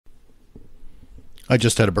I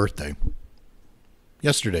just had a birthday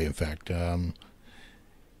yesterday, in fact, and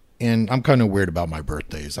I'm kind of weird about my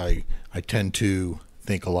birthdays. I tend to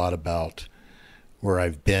think a lot about where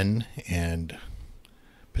I've been and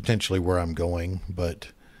potentially where I'm going, but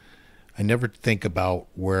I never think about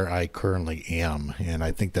where I currently am, and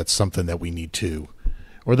I think that's something that we need to,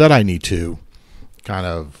 or that I need to, kind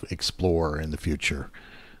of explore in the future.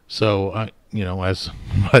 So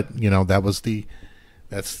but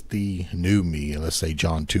that's the new me. Let's say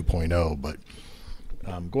John 2.0. But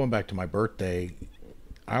going back to my birthday,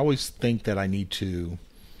 I always think that I need to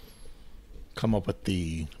come up with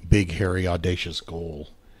the big, hairy, audacious goal,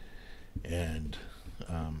 and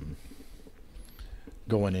um,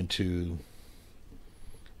 going into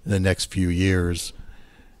the next few years.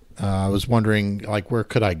 I was wondering, like, where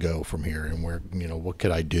could I go from here, and what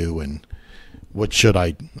could I do, and what should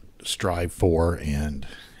I strive for, and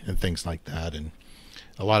things like that. And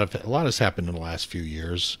a lot has happened in the last few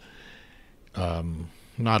years.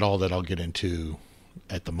 Not all that I'll get into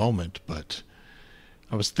at the moment, but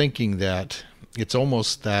I was thinking that it's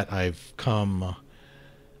almost that I've come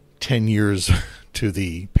 10 years to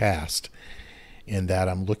the past, in that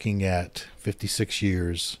I'm looking at 56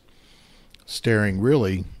 years, staring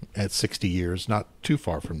really at 60 years, not too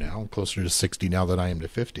far from now. I'm closer to 60 now than I am to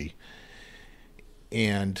 50.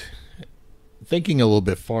 And thinking a little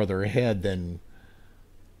bit farther ahead than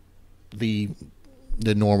the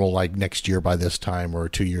normal, like next year by this time or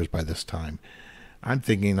 2 years by this time. I'm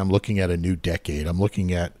thinking I'm looking at a new decade. I'm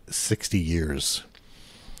looking at 60 years.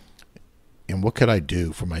 And what could I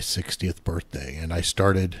do for my 60th birthday? And I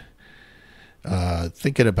started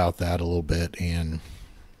thinking about that a little bit. And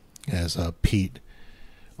as Pete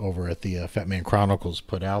over at the Fat Man Chronicles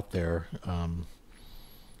put out there,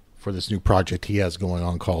 for this new project he has going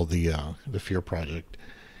on called the Fear Project,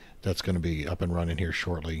 that's going to be up and running here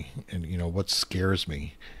shortly. And what scares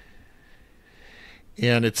me,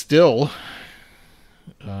 and it's still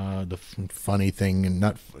the funny thing, and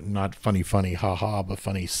not funny haha, but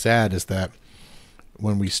funny sad, is that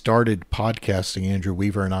when we started podcasting, Andrew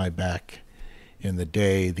Weaver and I, back in the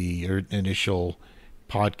day, the initial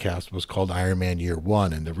podcast was called Ironman Year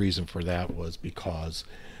One, and the reason for that was because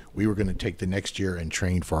we were going to take the next year and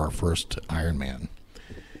train for our first Ironman.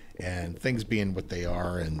 And things being what they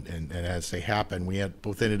are, and as they happen, we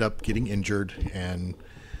ended up getting injured and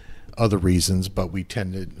other reasons, but we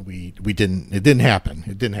didn't, it didn't happen.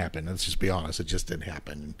 It didn't happen. Let's just be honest. It just didn't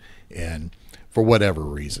happen. And for whatever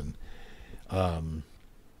reason.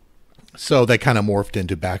 So they kind of morphed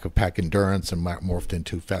into back of pack endurance, and morphed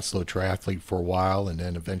into fast slow triathlete for a while, and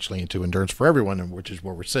then eventually into endurance for everyone, which is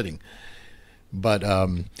where we're sitting. But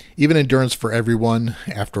even endurance for everyone,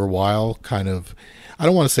 after a while, kind of, I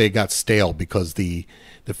don't want to say it got stale, because the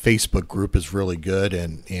Facebook group is really good,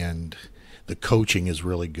 and the coaching is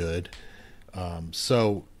really good.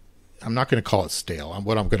 So I'm not going to call it stale.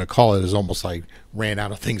 What I'm going to call it is almost like ran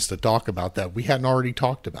out of things to talk about that we hadn't already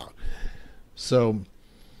talked about. So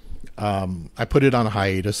I put it on a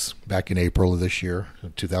hiatus back in April of this year,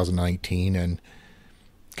 2019, and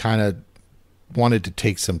kind of wanted to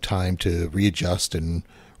take some time to readjust and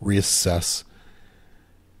reassess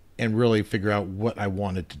and really figure out what I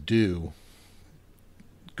wanted to do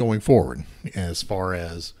going forward, as far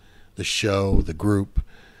as the show, the group,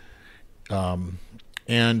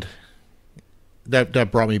 and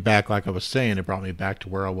that brought me back, like I was saying, it brought me back to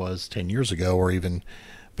where I was 10 years ago, or even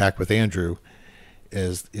back with Andrew,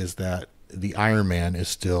 is that the Ironman is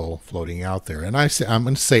still floating out there. And I'm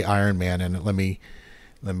going to say Ironman, and let me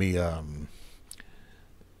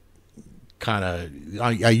kind of,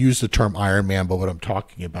 I use the term Ironman, but what I'm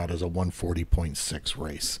talking about is a 140.6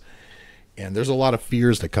 race. And there's a lot of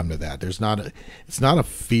fears that come to that. It's not a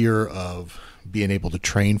fear of being able to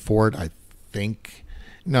train for it. I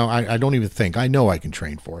don't even think. I know I can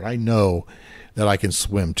train for it. I know that I can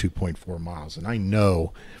swim 2.4 miles, and I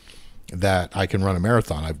know that I can run a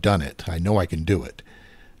marathon. I've done it. I know I can do it.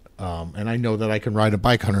 And I know that I can ride a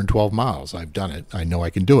bike 112 miles. I've done it. I know I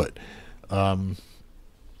can do it.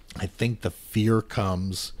 I think the fear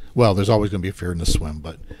comes, well, there's always going to be a fear in the swim,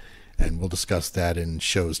 and we'll discuss that in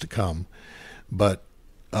shows to come. But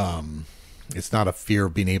it's not a fear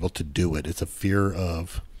of being able to do it. It's a fear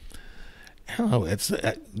of, I don't know, this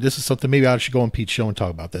is something maybe I should go on Pete's show and talk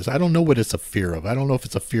about this. I don't know what it's a fear of. I don't know if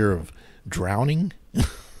it's a fear of drowning.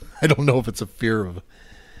 I don't know if it's a fear of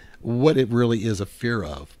what it really is a fear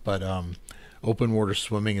of. But open water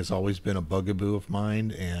swimming has always been a bugaboo of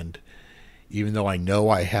mine, and even though I know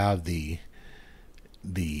I have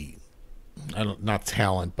not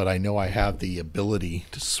talent, but I know I have the ability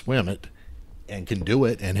to swim it and can do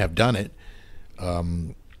it and have done it,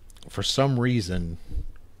 for some reason,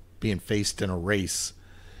 being faced in a race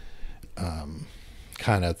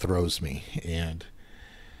kind of throws me, and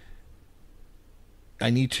I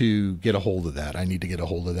need to get a hold of that.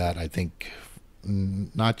 I think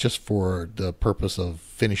not just for the purpose of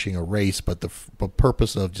finishing a race, but the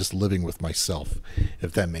purpose of just living with myself,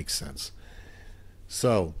 if that makes sense.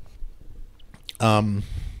 So, um,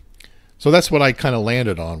 so that's what I kind of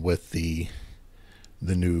landed on with the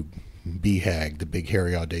new BHAG, the Big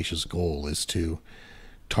Hairy Audacious Goal, is to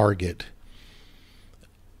target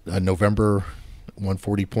a November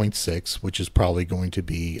 140.6, which is probably going to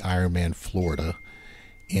be Ironman Florida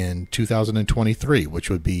in 2023, which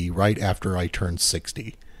would be right after I turn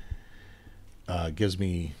 60. Gives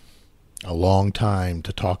me a long time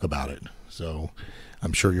to talk about it. So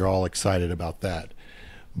I'm sure you're all excited about that.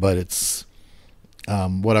 But it's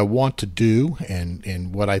what I want to do,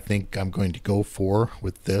 and what I think I'm going to go for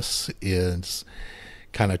with this is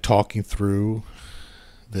kind of talking through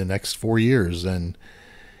the next 4 years and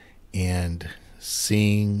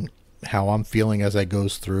seeing how I'm feeling as I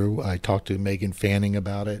goes through. I talked to Megan Fanning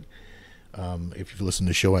about it. If you've listened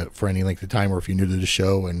to the show for any length of time, or if you're new to the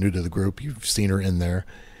show and new to the group, you've seen her in there.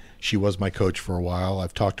 She was my coach for a while.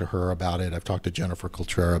 I've talked to her about it. I've talked to Jennifer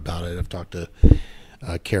Coltrera about it. I've talked to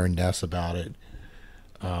Karen Ness about it.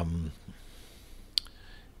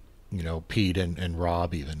 Pete and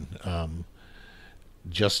Rob even,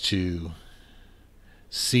 just to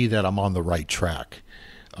see that I'm on the right track.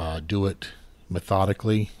 Do it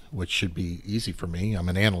methodically, which should be easy for me. I'm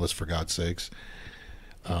an analyst, for God's sakes.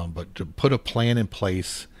 But to put a plan in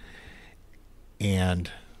place and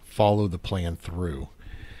follow the plan through.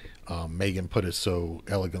 Megan put it so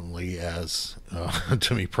elegantly as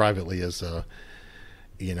to me privately as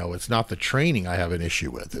it's not the training I have an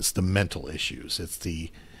issue with. It's the mental issues. It's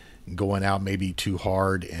the going out maybe too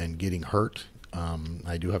hard and getting hurt.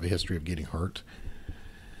 I do have a history of getting hurt.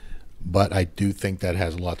 But I do think that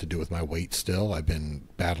has a lot to do with my weight still. I've been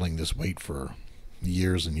battling this weight for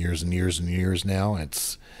years and years and years and years now.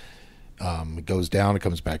 It goes down, it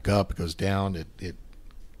comes back up, it goes down. It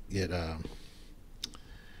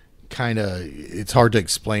kind of, it's hard to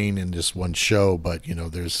explain in just one show, but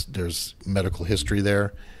there's medical history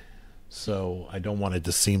there. So I don't want it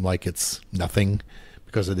to seem like it's nothing,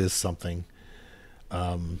 because it is something.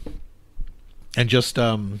 And just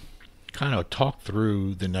kind of talk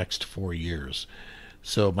through the next 4 years.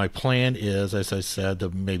 So my plan is, as I said, to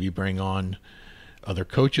maybe bring on other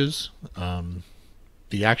coaches.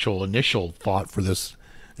 The actual initial thought for this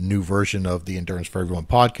new version of the Endurance for Everyone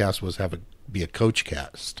podcast was be a coach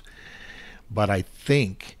cast. But I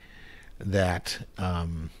think that,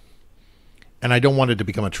 and I don't want it to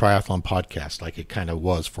become a triathlon podcast like it kind of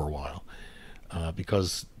was for a while,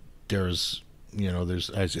 because there's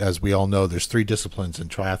as we all know, there's 3 disciplines in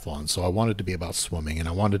triathlon. So I wanted to be about swimming, and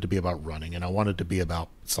I wanted to be about running, and I wanted to be about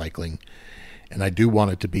cycling, and I do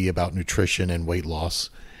want it to be about nutrition and weight loss,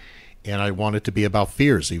 and I want it to be about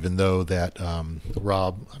fears, even though that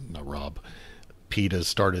Pete has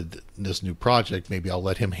started this new project. Maybe I'll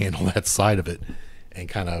let him handle that side of it and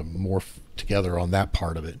kind of morph together on that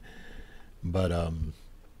part of it. But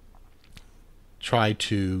try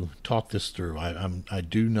to talk this through. I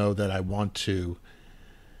do know that I want to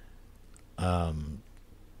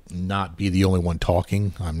not be the only one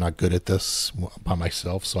talking. I'm not good at this by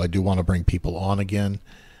myself, so I do want to bring people on again.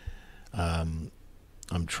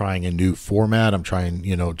 I'm trying a new format. I'm trying,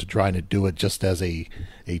 to do it just as a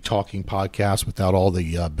talking podcast without all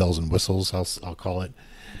the bells and whistles, I'll call it,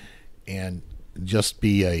 and just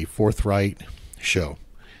be a forthright show.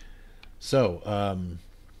 So,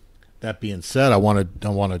 that being said, I want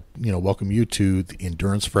to welcome you to the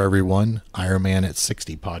Endurance for Everyone Ironman at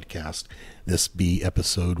 60 podcast. This be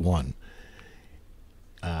episode 1.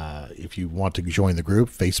 If you want to join the group,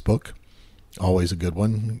 Facebook, always a good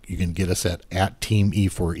one. You can get us at Team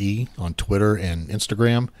E4E on Twitter and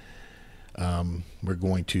Instagram. We're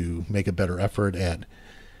going to make a better effort at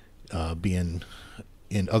being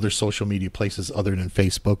in other social media places other than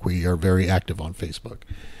Facebook. We are very active on Facebook.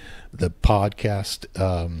 The podcast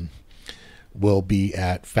will be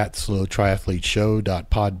at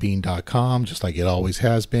fatslowtriathleteshow.podbean.com, just like it always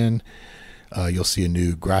has been. You'll see a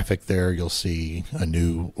new graphic there. You'll see a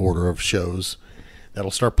new order of shows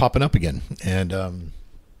that'll start popping up again. And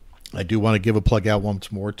I do want to give a plug out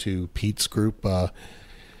once more to Pete's group, the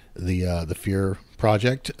Fear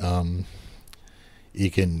Project. You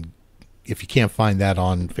can, if you can't find that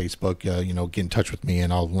on Facebook, get in touch with me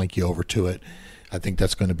and I'll link you over to it. I think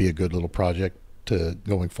that's going to be a good little project to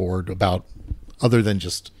going forward about, other than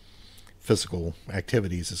just physical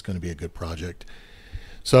activities. It's going to be a good project.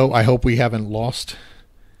 So I hope we haven't lost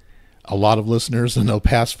a lot of listeners in the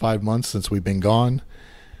past 5 months since we've been gone.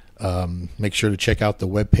 Make sure to check out the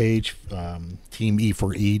webpage,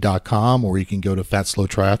 teame4e.com, or you can go to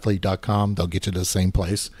fatslowtriathlete.com. They'll get you to the same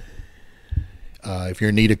place. If you're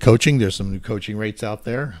in need of coaching, there's some new coaching rates out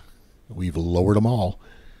there. We've lowered them all.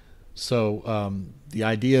 So the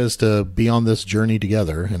idea is to be on this journey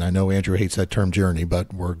together. And I know Andrew hates that term journey,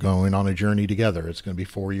 but we're going on a journey together. It's going to be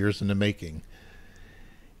 4 years in the making.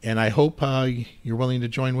 And I hope you're willing to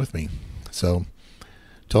join with me. So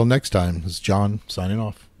till next time, this is John signing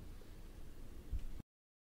off.